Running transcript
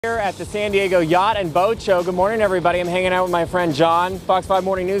Here at the San Diego Yacht and Boat Show. Good morning, everybody. I'm hanging out with my friend John. Fox 5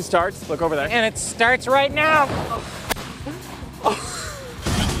 Morning News starts. Look over there. And it starts right now.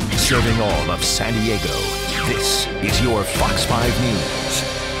 Serving all of San Diego, this is your Fox 5 News.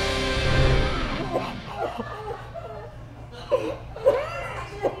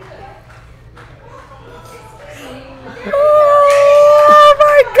 Oh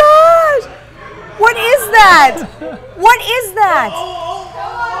my gosh! What is that? What is that?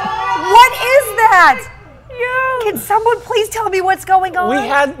 What is that? Can someone please tell me what's going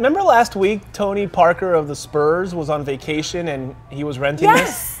on? Remember last week, Tony Parker of the Spurs was on vacation and he was renting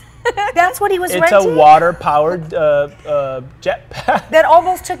this? Yes, that's what he was renting? It's a water-powered jetpack. That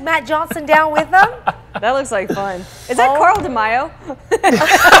almost took Matt Johnson down with them? That looks like fun. Is that Carl DeMaio?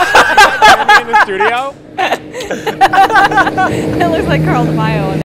 In the studio? That looks like Carl DeMaio.